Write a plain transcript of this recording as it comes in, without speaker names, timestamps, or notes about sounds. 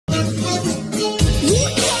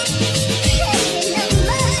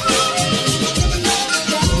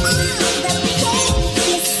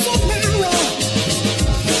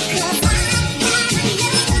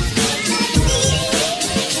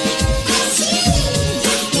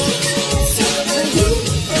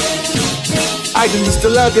and used to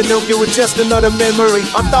love you, know you were just another memory.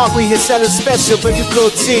 I thought we had something special, but you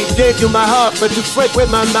could see. Gave you my heart, but you fret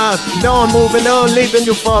with my mind. Now I'm moving on, leaving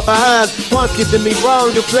you far behind. Once keeping me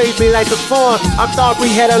wrong, you played me like a pawn. I thought we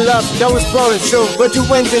had a love that was pure and true, but you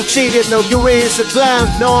went and cheated, no, you raised a clown.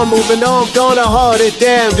 Now I'm moving on, gonna hold it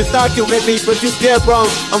down. You thought you met me, but you dead wrong.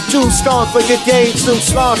 I'm too strong for your games, too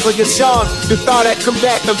smart for your charm. You thought I'd come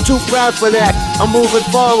back, I'm too proud for that. I'm moving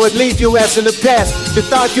forward, leave you as in the past. You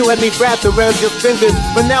thought you had me wrapped around your fingers,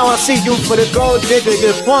 but now I see you for the gold digger.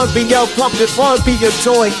 You won't be your pumpkin, won't be your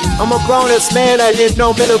toy. I'm a grown-ass man, I ain't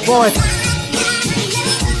no little boy.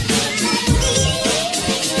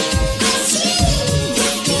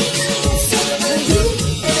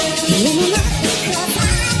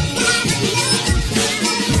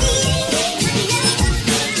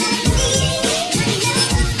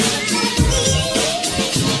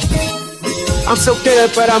 I'm so bitter,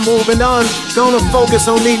 but I'm moving on. Gonna focus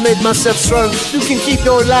on me, make myself strong. You can keep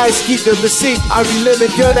your lies, keep the receipt. I'll be living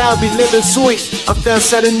good, I'll be living sweet. I found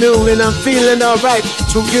something new and I'm feeling alright.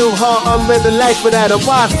 To you, how I'm living life without a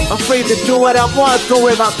wife. I'm free to do what I want, go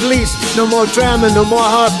where I please. No more drama, no more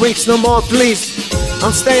heartbreaks, no more pleas.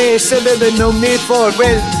 I'm staying simple, there's no need for a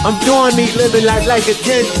rent. I'm doing me, living life like a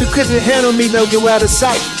kid. You couldn't handle me, no, you out of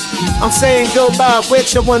sight. I'm saying goodbye,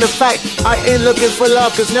 which I wanna fight. I ain't looking for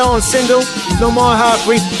love, cause now I'm single. No more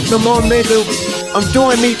heartbreak, no more mingle. I'm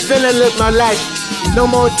doing me, feeling live my life. No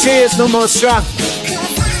more tears, no more strife.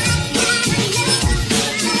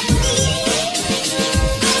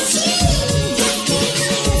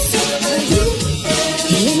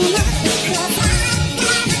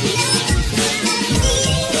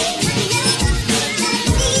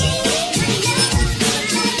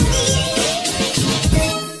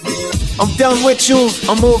 I'm done with you,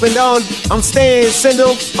 I'm moving on. I'm staying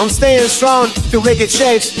single, I'm staying strong to make a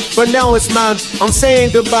change, but now it's mine. I'm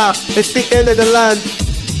saying goodbye, it's the end of the line.